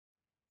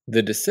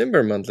The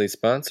December monthly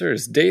sponsor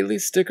is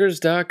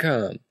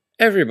DailyStickers.com.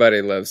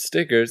 Everybody loves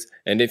stickers,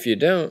 and if you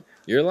don't,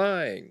 you're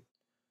lying.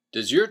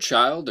 Does your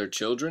child or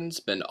children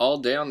spend all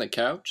day on the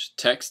couch,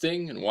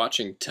 texting and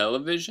watching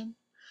television?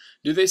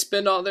 Do they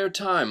spend all their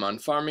time on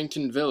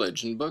Farmington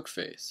Village and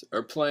Bookface,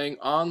 or playing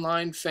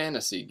online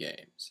fantasy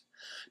games?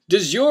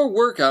 Does your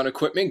workout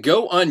equipment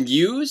go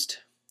unused?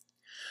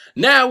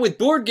 Now, with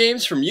board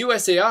games from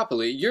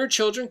USAopoly, your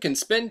children can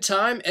spend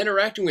time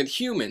interacting with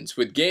humans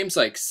with games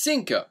like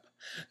Sync Up,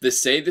 the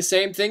Say the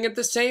Same Thing at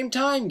the Same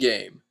Time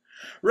game,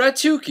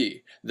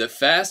 Ratuki, the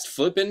fast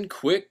flippin'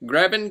 quick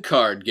grabbin'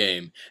 card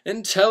game,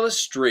 and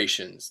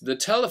Telestrations, the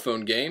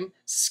telephone game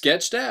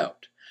sketched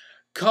out.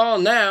 Call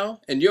now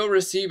and you'll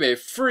receive a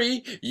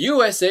free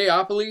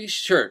USAopoly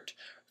shirt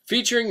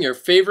featuring your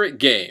favorite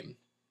game.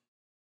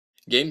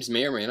 Games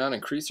may or may not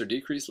increase or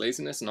decrease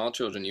laziness in all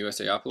children.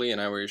 USAopoly and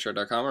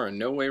iwearyourshirt.com are in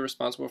no way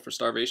responsible for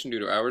starvation due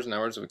to hours and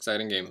hours of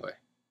exciting gameplay.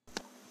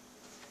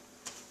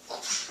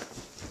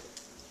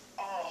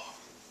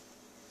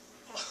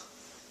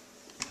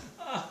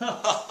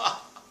 Oh.